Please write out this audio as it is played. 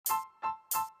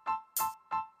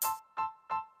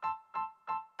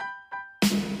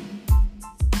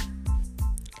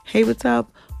Hey, what's up?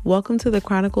 Welcome to the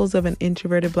Chronicles of an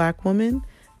Introverted Black Woman.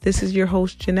 This is your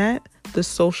host, Jeanette, the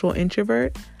social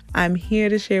introvert. I'm here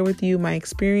to share with you my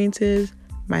experiences,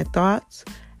 my thoughts,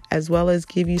 as well as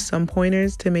give you some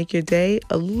pointers to make your day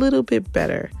a little bit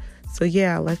better. So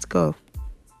yeah, let's go.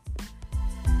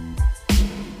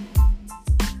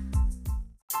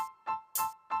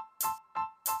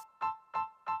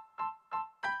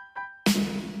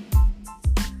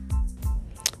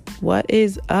 What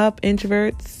is up,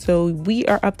 introverts? So we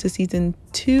are up to season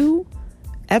 2,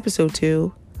 episode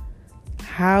 2,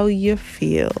 how you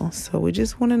feel. So we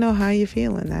just want to know how you're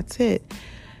feeling. That's it.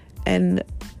 And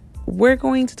we're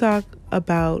going to talk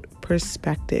about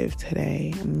perspective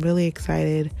today. I'm really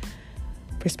excited.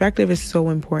 Perspective is so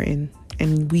important,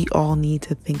 and we all need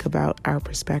to think about our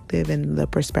perspective and the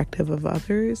perspective of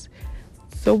others.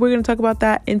 So we're going to talk about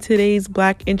that in today's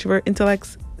Black Introvert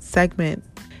Intellects segment.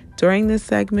 During this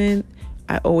segment,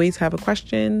 I always have a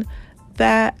question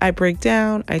that I break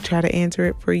down. I try to answer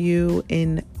it for you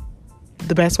in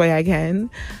the best way I can.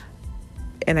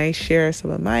 And I share some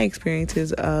of my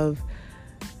experiences of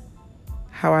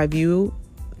how I view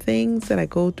things that I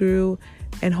go through.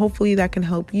 And hopefully that can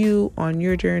help you on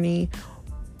your journey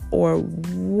or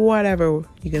whatever.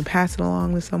 You can pass it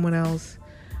along to someone else.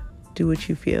 Do what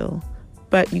you feel.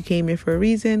 But you came here for a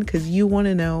reason because you want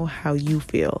to know how you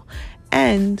feel.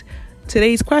 And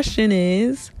today's question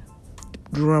is,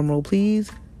 drumroll please,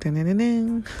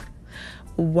 dun-dun-dun-dun.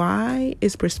 Why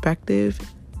is perspective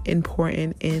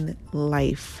important in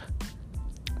life?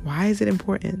 Why is it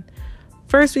important?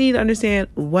 First, we need to understand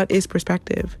what is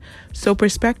perspective. So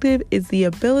perspective is the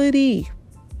ability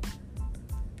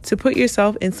to put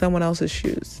yourself in someone else's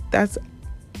shoes. That's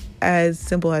as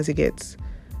simple as it gets,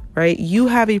 right? You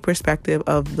have a perspective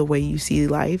of the way you see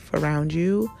life around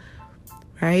you.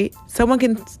 Right? Someone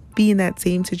can be in that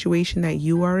same situation that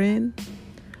you are in,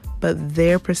 but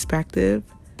their perspective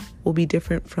will be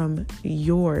different from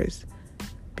yours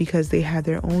because they have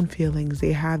their own feelings.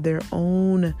 They have their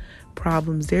own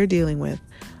problems they're dealing with.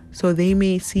 So they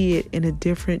may see it in a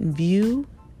different view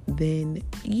than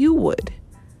you would.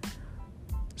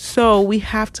 So we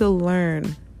have to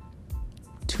learn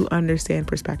to understand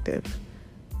perspective.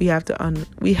 We have to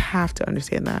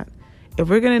understand that. If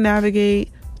we're going to navigate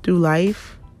through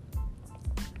life,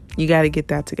 you got to get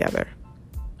that together.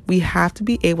 We have to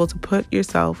be able to put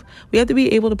ourselves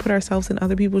in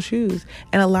other people's shoes.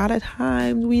 And a lot of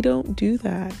times we don't do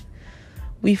that.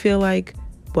 We feel like,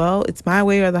 well, it's my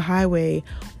way or the highway,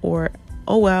 or,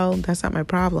 oh, well, that's not my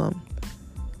problem.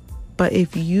 But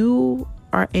if you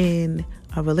are in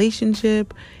a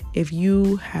relationship, if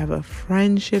you have a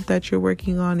friendship that you're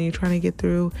working on and you're trying to get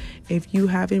through, if you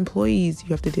have employees you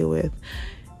have to deal with,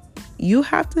 you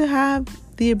have to have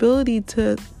the ability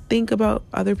to think about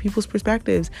other people's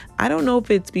perspectives. I don't know if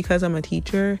it's because I'm a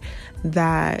teacher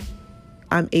that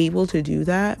I'm able to do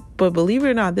that, but believe it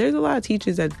or not, there's a lot of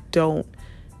teachers that don't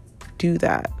do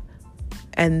that.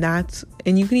 And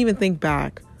you can even think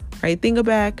back, right? Think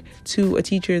back to a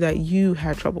teacher that you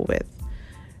had trouble with.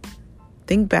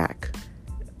 Think back.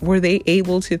 Were they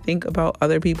able to think about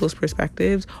other people's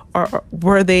perspectives, or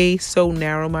were they so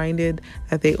narrow-minded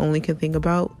that they only can think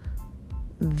about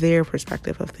their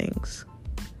perspective of things?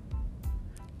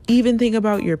 Even think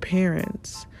about your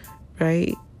parents,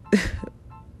 right?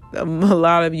 A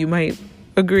lot of you might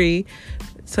agree.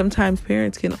 Sometimes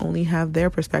parents can only have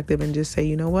their perspective and just say,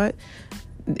 you know what?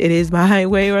 It is my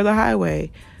way or the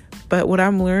highway. But what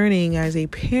I'm learning as a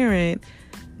parent,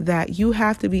 that you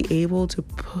have to be able to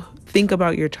think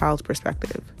about your child's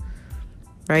perspective,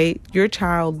 right? Your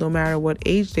child, no matter what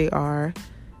age they are,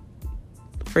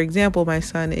 for example, my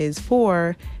son is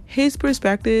 4, his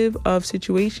perspective of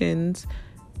situations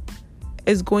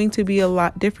is going to be a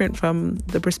lot different from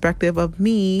the perspective of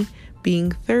me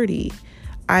being 30.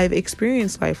 I've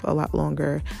experienced life a lot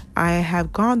longer. I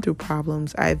have gone through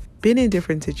problems. I've been in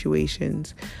different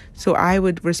situations. So I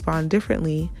would respond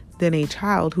differently than a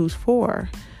child who's 4,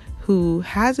 who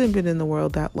hasn't been in the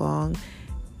world that long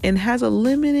and has a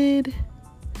limited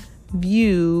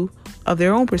view of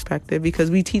their own perspective,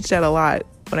 because we teach that a lot.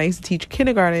 When I used to teach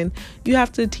kindergarten, you have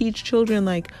to teach children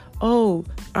like, oh,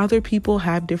 other people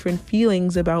have different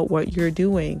feelings about what you're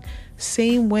doing.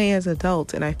 Same way as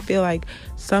adults. And I feel like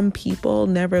some people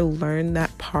never learn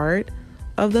that part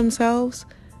of themselves,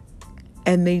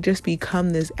 and they just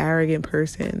become this arrogant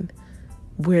person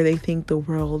where they think the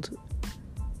world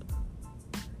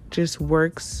just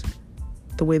works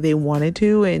the way they want it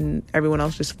to and everyone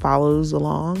else just follows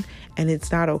along, and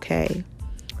it's not okay.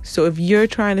 So if you're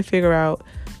trying to figure out,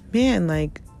 man,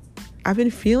 like, I've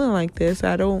been feeling like this,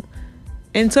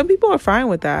 and some people are fine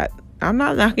with that. I'm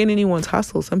not knocking anyone's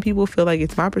hustle. Some people feel like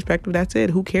it's my perspective, that's it.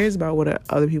 Who cares about what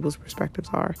other people's perspectives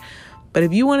are? But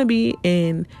if you want to be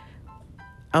in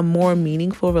a more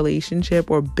meaningful relationship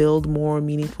or build more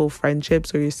meaningful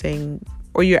friendships,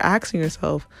 or you're asking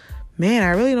yourself, man, I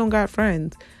really don't got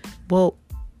friends. Well,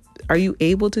 are you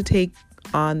able to take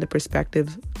on the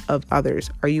perspective of others?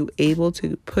 Are you able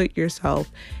to put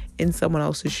yourself in someone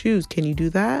else's shoes? Can you do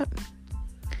that?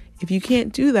 If you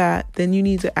can't do that, then you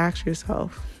need to ask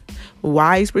yourself,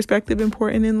 why is perspective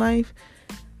important in life?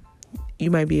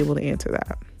 You might be able to answer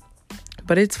that.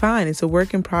 But it's fine. It's a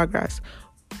work in progress.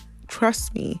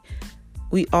 Trust me,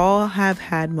 we all have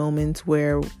had moments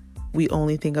where we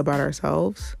only think about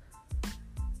ourselves.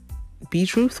 Be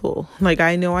truthful. Like,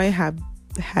 I know I have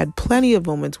had plenty of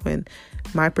moments when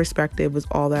my perspective was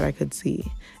all that I could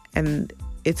see. And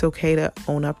it's okay to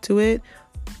own up to it.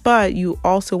 But you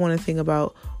also want to think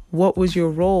about what was your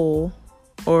role,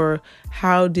 or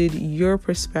how did your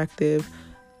perspective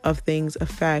of things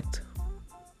affect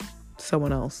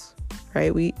someone else,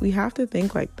 right? We have to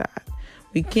think like that.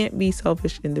 We can't be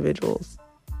selfish individuals.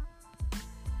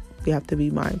 We have to be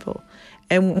mindful.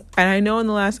 And I know in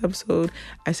the last episode,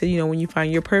 I said, when you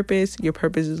find your purpose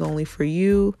is only for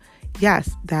you.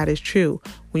 Yes, that is true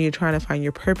when you're trying to find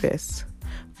your purpose.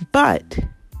 But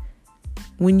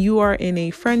when you are in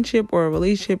a friendship or a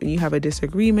relationship and you have a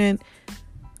disagreement,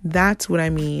 that's what I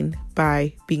mean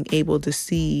by being able to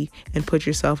see and put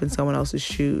yourself in someone else's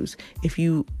shoes. If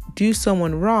you do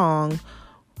someone wrong,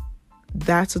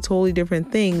 that's a totally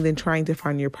different thing than trying to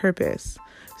find your purpose.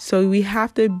 So we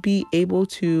have to be able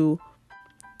to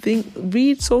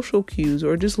read social cues,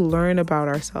 or just learn about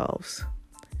ourselves.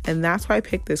 And that's why I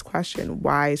picked this question.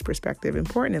 Why is perspective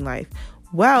important in life?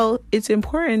 Well, it's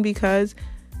important because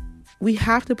we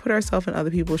have to put ourselves in other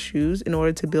people's shoes in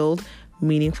order to build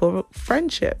meaningful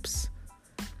friendships.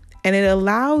 And it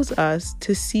allows us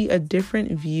to see a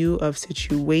different view of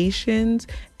situations.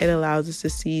 It allows us to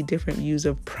see different views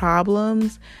of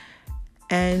problems.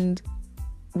 And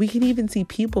we can even see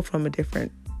people from a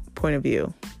different point of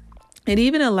view. It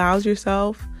even allows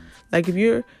yourself,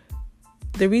 the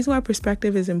reason why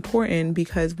perspective is important,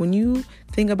 because when you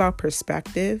think about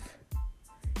perspective,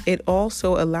 it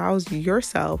also allows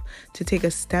yourself to take a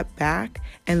step back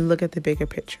and look at the bigger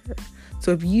picture.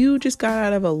 So if you just got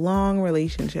out of a long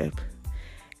relationship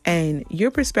and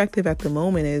your perspective at the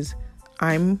moment is,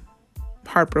 I'm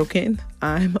heartbroken,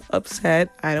 I'm upset,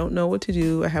 I don't know what to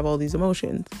do, I have all these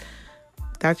emotions.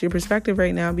 That's your perspective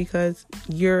right now because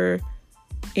you're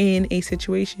in a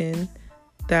situation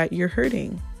that you're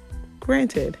hurting.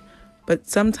 Granted, but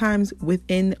sometimes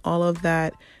within all of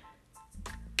that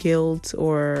guilt,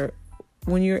 or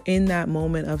when you're in that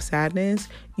moment of sadness,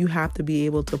 you have to be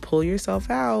able to pull yourself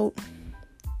out.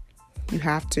 You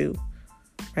have to,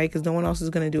 right? Because no one else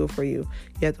is going to do it for you.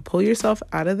 You have to pull yourself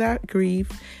out of that grief,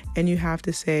 and you have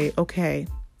to say, okay,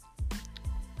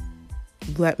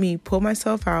 let me pull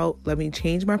myself out. Let me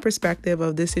change my perspective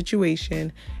of this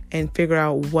situation and figure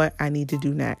out what I need to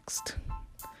do next.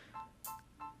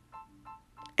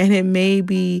 And it may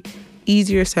be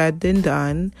easier said than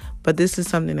done, but this is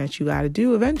something that you got to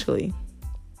do eventually.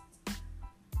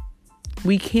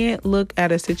 We can't look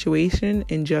at a situation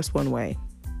in just one way.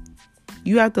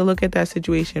 You have to look at that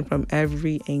situation from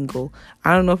every angle.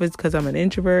 I don't know if it's because I'm an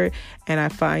introvert and I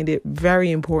find it very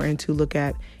important to look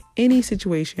at any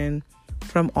situation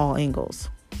from all angles.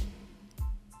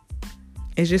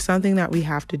 It's just something that we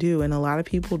have to do. And a lot of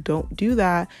people don't do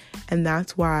that. And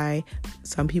that's why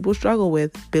some people struggle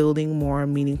with building more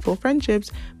meaningful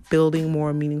friendships, building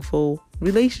more meaningful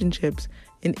relationships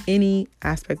in any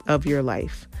aspect of your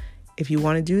life. If you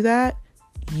want to do that,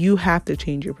 you have to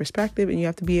change your perspective, and you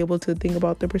have to be able to think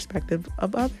about the perspective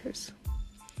of others.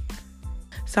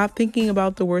 Stop thinking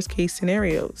about the worst case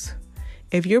scenarios.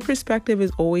 If your perspective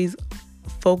is always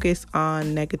focused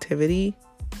on negativity,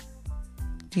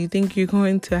 do you think you're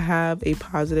going to have a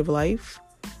positive life?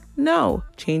 No.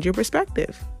 Change your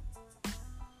perspective.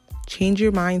 Change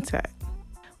your mindset.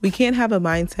 We can't have a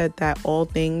mindset that all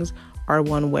things are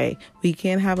one way. We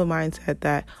can't have a mindset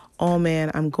that, oh man,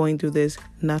 I'm going through this,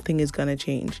 nothing is going to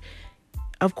change.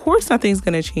 Of course nothing's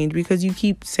going to change because you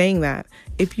keep saying that.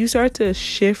 If you start to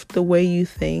shift the way you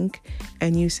think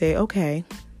and you say, okay,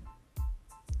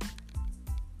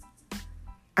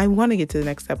 I want to get to the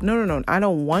next step. No, I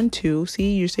don't want to.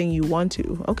 See, you're saying you want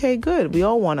to. Okay, good. We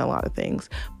all want a lot of things.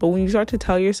 But when you start to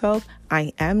tell yourself,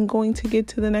 I am going to get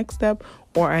to the next step,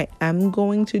 or I am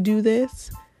going to do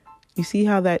this, you see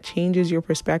how that changes your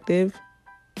perspective?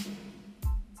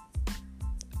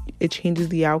 It changes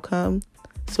the outcome.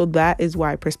 So that is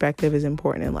why perspective is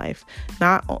important in life.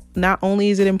 Not only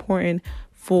is it important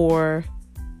for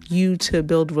you to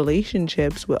build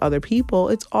relationships with other people,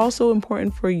 it's also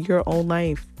important for your own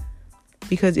life.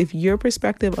 Because if your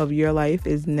perspective of your life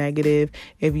is negative,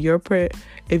 if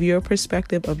your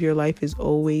perspective of your life is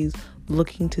always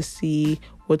looking to see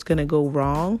what's going to go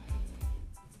wrong,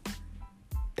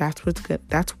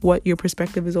 that's what your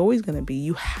perspective is always going to be.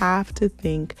 You have to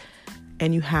think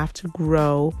and you have to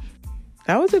grow.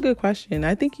 That was a good question.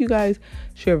 I think you guys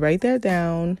should write that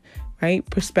down, right?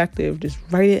 Perspective, just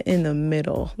write it in the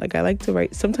middle. Like I like to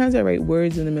write, sometimes I write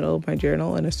words in the middle of my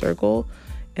journal in a circle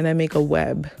and I make a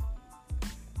web.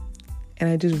 And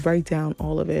I just write down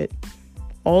all of it,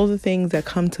 all the things that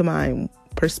come to mind,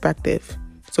 perspective.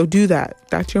 So do that.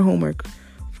 That's your homework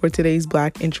for today's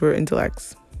Black Introvert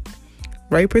Intellects.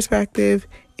 Write perspective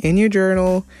in your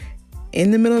journal,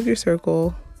 in the middle of your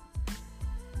circle,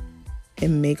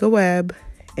 and make a web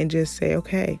and just say,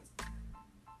 okay,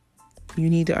 you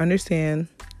need to understand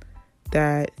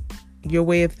that your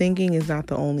way of thinking is not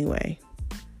the only way.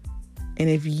 And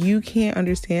if you can't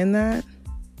understand that,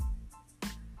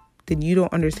 then you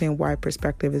don't understand why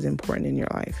perspective is important in your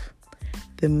life.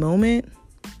 The moment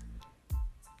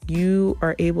you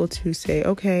are able to say,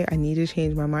 okay, I need to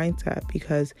change my mindset,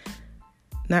 because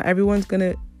not everyone's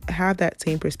going to have that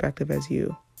same perspective as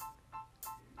you.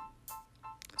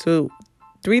 So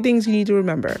 3 things you need to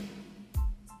remember.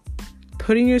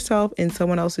 Putting yourself in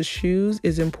someone else's shoes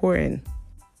is important.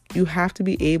 You have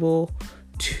to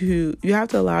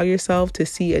allow yourself to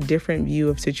see a different view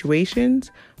of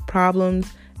situations,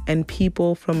 problems, and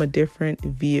people from a different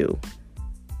view.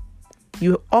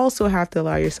 You also have to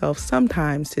allow yourself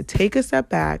sometimes to take a step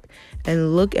back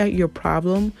and look at your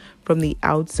problem from the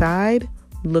outside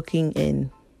looking in.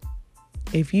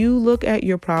 If you look at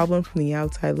your problem from the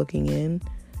outside looking in,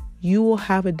 you will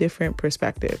have a different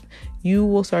perspective. You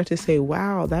will start to say,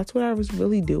 wow, that's what I was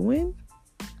really doing?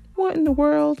 What in the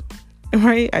world?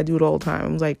 Right? I do it all the time.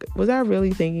 I'm like, was I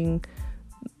really thinking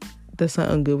that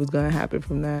something good was going to happen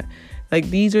from that? Like,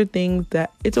 these are things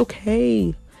that it's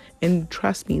okay. And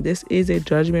trust me, this is a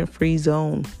judgment-free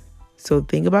zone. So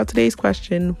think about today's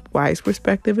question. Why is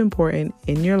perspective important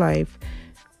in your life?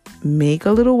 Make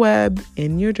a little web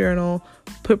in your journal.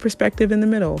 Put perspective in the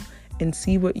middle and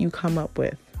see what you come up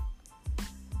with.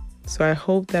 So I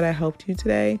hope that I helped you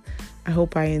today. I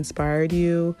hope I inspired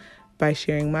you by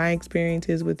sharing my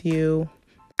experiences with you.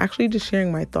 Actually, just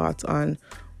sharing my thoughts on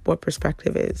what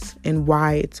perspective is and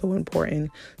why it's so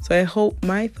important. So I hope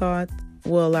my thoughts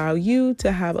will allow you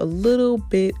to have a little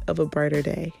bit of a brighter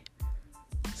day.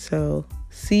 So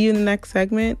see you in the next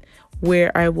segment,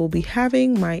 where I will be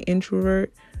having my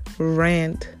introvert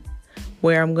rant,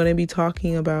 where I'm going to be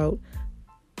talking about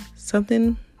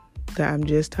something that I'm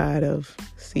just tired of.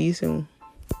 See you soon.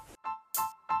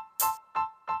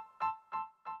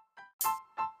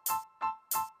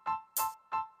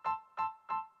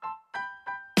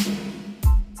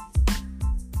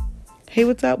 Hey,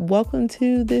 what's up? Welcome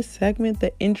to this segment,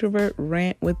 the Introvert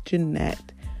Rant with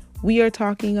Jeanette. We are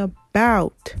talking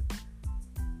about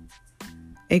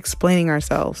explaining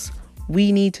ourselves.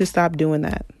 We need to stop doing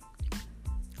that.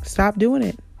 Stop doing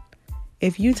it.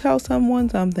 If you tell someone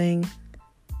something,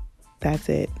 that's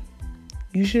it.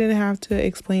 You shouldn't have to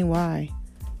explain why.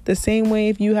 The same way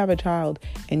if you have a child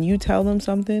and you tell them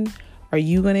something, are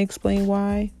you going to explain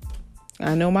why?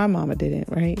 I know my mama didn't,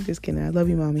 right? Just kidding. I love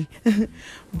you, mommy.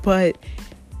 But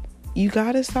you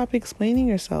got to stop explaining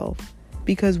yourself,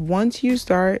 because once you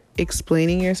start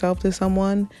explaining yourself to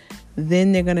someone,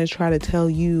 then they're going to try to tell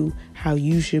you how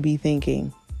you should be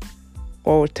thinking,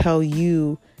 or try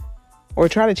to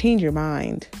change your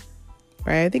mind,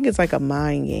 right? I think it's like a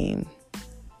mind game.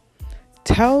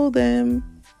 Tell them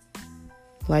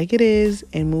like it is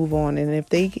and move on. And if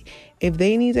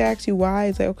they need to ask you why,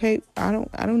 it's like, okay, I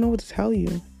don't know what to tell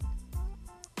you.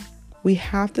 We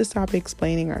have to stop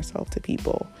explaining ourselves to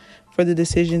people for the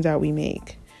decisions that we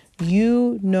make.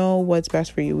 You know what's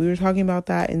best for you. We were talking about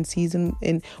that in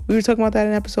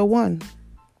episode 1.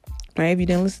 Right? If you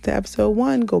didn't listen to episode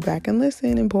 1, go back and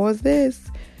listen and pause this.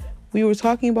 We were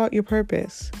talking about your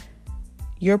purpose.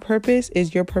 Your purpose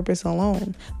is your purpose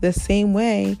alone. The same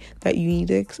way that you need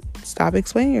to stop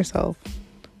explaining yourself.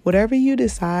 Whatever you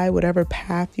decide, whatever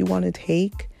path you want to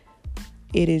take,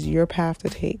 it is your path to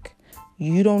take.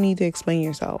 You don't need to explain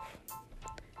yourself.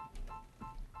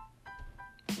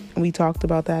 We talked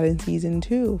about that in season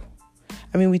 2.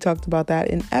 We talked about that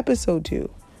in episode 2,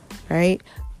 right?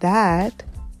 That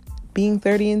being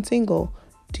 30 and single.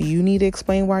 Do you need to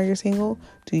explain why you're single?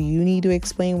 Do you need to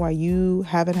explain why you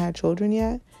haven't had children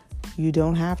yet? You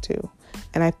don't have to.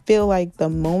 And I feel like the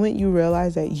moment you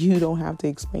realize that you don't have to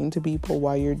explain to people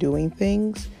why you're doing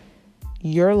things,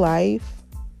 your life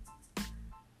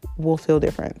will feel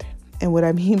different. And what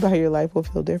I mean by your life will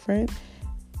feel different,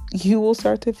 you will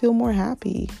start to feel more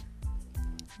happy.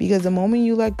 Because the moment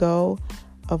you let go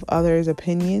of others'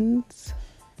 opinions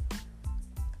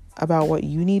about what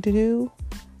you need to do,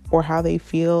 or how they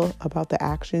feel about the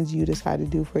actions you decide to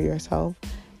do for yourself,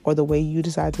 or the way you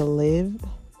decide to live,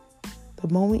 the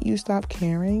moment you stop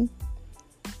caring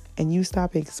and you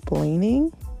stop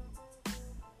explaining,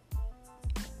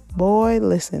 boy,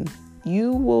 listen,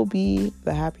 you will be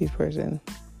the happiest person.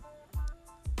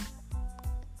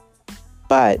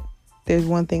 But there's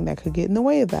one thing that could get in the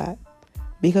way of that.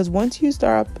 Because once you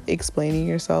start explaining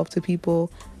yourself to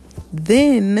people,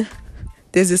 then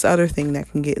there's this other thing that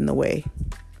can get in the way.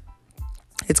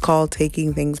 It's called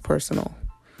taking things personal.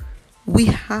 We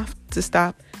have to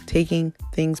stop taking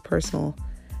things personal.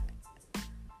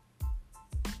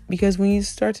 Because when you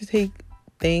start to take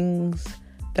things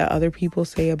that other people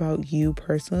say about you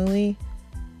personally,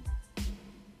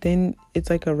 then it's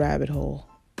like a rabbit hole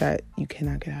that you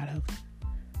cannot get out of.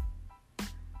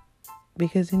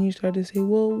 Because then you start to say,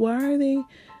 well,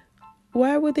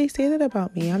 why would they say that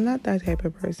about me? I'm not that type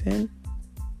of person.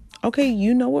 Okay,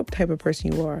 you know what type of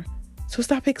person you are. So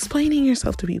stop explaining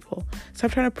yourself to people.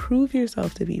 Stop trying to prove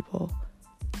yourself to people.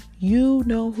 You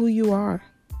know who you are.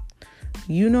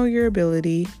 You know your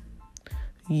ability.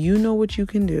 You know what you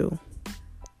can do.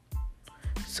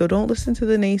 So don't listen to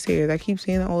the naysayers. I keep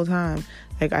saying that all the time.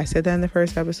 Like I said that in the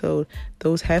first episode,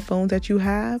 those headphones that you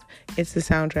have, it's the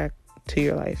soundtrack to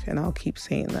your life. And I'll keep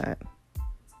saying that.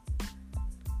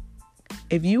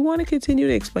 If you want to continue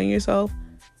to explain yourself,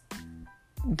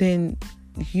 then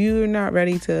you're not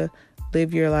ready to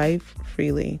live your life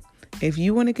freely. If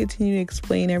you want to continue to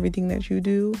explain everything that you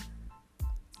do,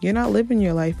 you're not living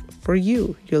your life for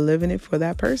you. You're living it for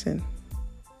that person.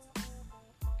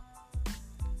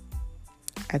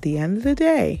 At the end of the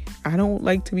day, I don't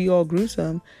like to be all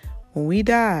gruesome. When we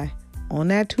die, on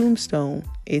that tombstone,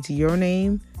 it's your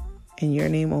name and your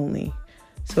name only.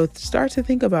 So start to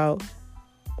think about,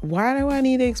 why do I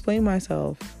need to explain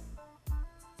myself?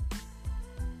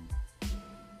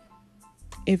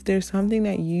 If there's something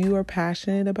that you are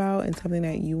passionate about and something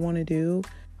that you want to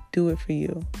do it for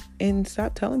you. And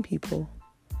stop telling people.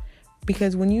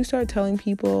 Because when you start telling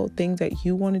people things that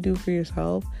you want to do for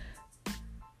yourself,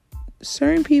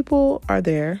 certain people are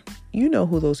there. You know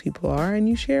who those people are, and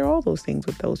you share all those things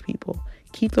with those people.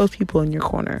 Keep those people in your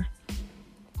corner.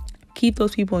 Keep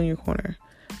those people in your corner.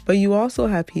 But you also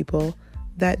have people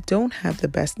that don't have the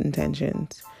best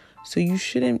intentions. So you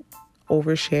shouldn't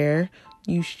overshare.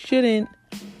 You shouldn't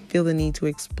feel the need to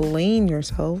explain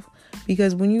yourself,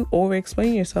 because when you over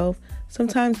explain yourself,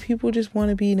 sometimes people just want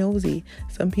to be nosy.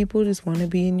 Some people just want to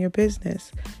be in your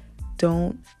business.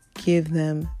 Don't give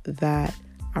them that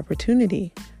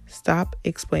opportunity. Stop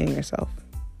explaining yourself.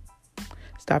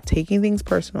 Stop taking things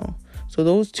personal. So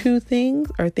those two things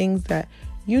are things that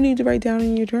you need to write down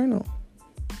in your journal.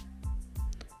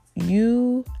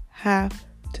 You have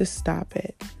to stop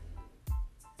it.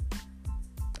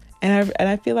 And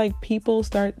I feel like people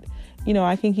start,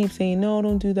 I can keep saying, no,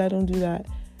 don't do that, don't do that.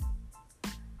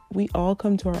 We all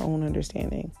come to our own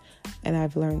understanding. And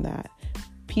I've learned that.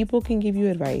 People can give you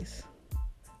advice.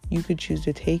 You could choose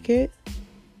to take it.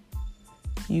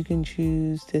 You can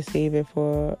choose to save it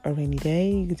for a rainy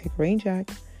day. You can take a rain jack.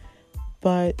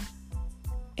 But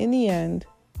in the end,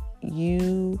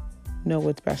 you know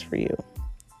what's best for you.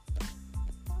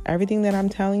 Everything that I'm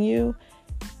telling you,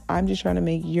 I'm just trying to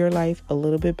make your life a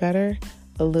little bit better,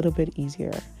 a little bit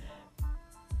easier.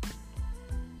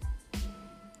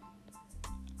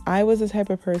 I was the type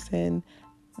of person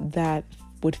that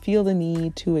would feel the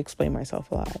need to explain myself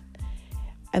a lot.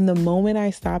 And the moment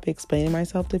I stop explaining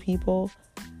myself to people,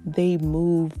 they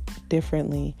move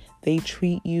differently. They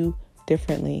treat you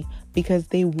differently because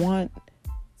I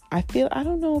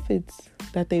don't know if it's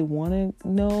that they want to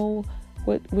know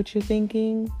what you're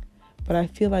thinking, but I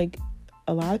feel like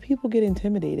a lot of people get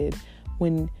intimidated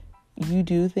when you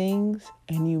do things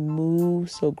and you move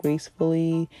so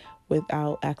gracefully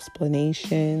without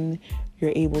explanation.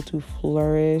 You're able to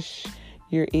flourish.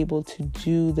 You're able to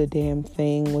do the damn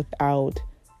thing without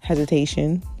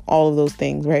hesitation. All of those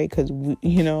things, right? Because,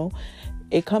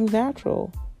 it comes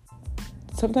natural.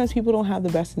 Sometimes people don't have the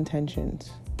best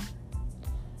intentions.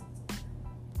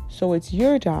 So it's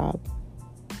your job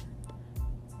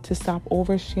to stop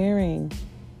oversharing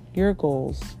your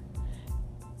goals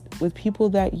with people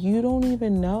that you don't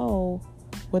even know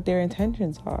what their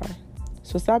intentions are.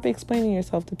 So stop explaining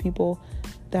yourself to people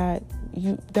that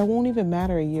won't even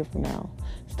matter a year from now.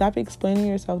 Stop explaining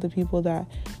yourself to people that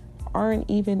aren't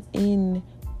even in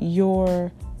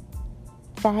your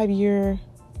 5-year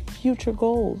future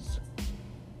goals.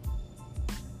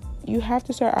 you have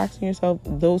to start asking yourself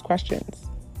those questions.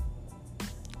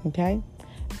 Okay?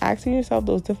 Asking yourself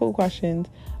those difficult questions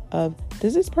of,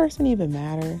 does this person even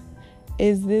matter?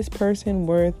 Is this person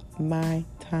worth my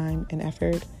time and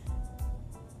effort?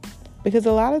 Because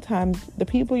a lot of times, the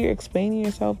people you're explaining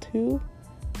yourself to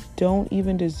don't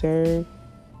even deserve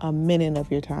a minute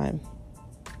of your time.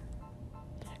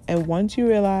 And once you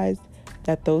realize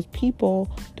that those people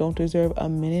don't deserve a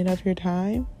minute of your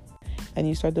time, and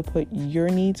you start to put your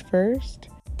needs first,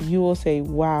 you will say,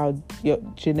 wow,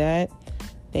 Jeanette,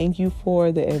 thank you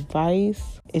for the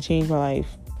advice. It changed my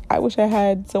life. I wish I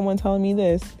had someone telling me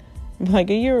this like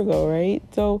a year ago, right?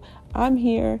 So I'm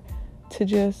here to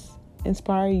just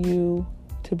inspire you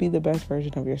to be the best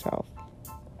version of yourself.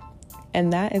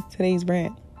 And that is today's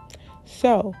rant.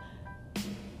 So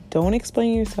don't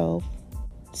explain yourself,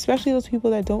 especially those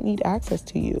people that don't need access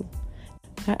to you.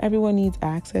 Not everyone needs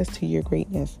access to your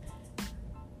greatness.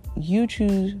 You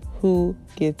choose who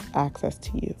gets access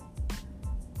to you.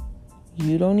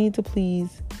 You don't need to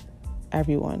please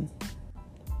everyone.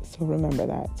 So remember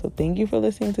that. So thank you for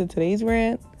listening to today's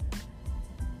rant.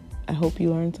 I hope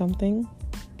you learned something.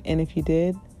 And if you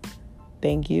did,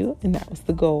 thank you. And that was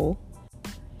the goal.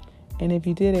 And if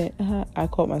you didn't, I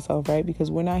caught myself, right? Because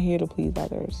we're not here to please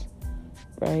others,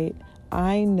 right?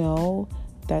 I know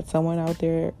that someone out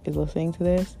there is listening to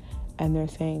this and they're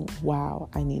saying, wow,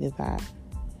 I needed that.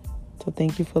 So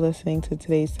thank you for listening to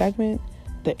today's segment,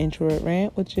 The Introvert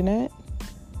Rant with Jeanette.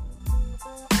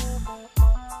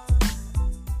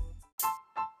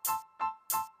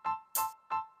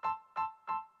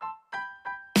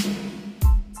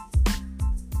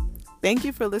 Thank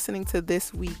you for listening to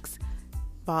this week's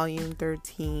Volume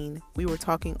 13. We were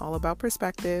talking all about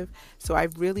perspective. So I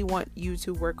really want you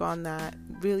to work on that,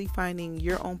 really finding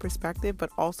your own perspective,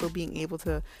 but also being able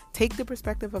to take the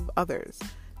perspective of others.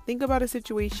 Think about a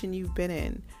situation you've been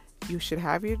in. You should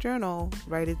have your journal,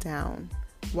 write it down.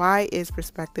 Why is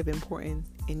perspective important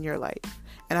in your life?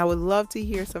 And I would love to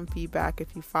hear some feedback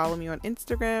if you follow me on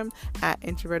Instagram at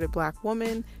Introverted Black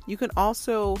Woman. You can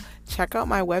also check out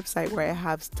my website where I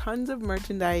have tons of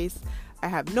merchandise. I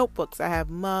have notebooks, I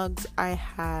have mugs, I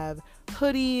have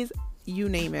hoodies, you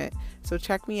name it. So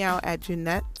check me out at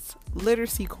Jeanette's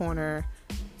Literacy Corner.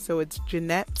 So it's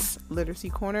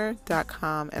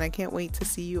Jeanette'sLiteracyCorner.com. And I can't wait to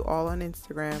see you all on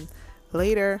Instagram.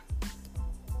 Later.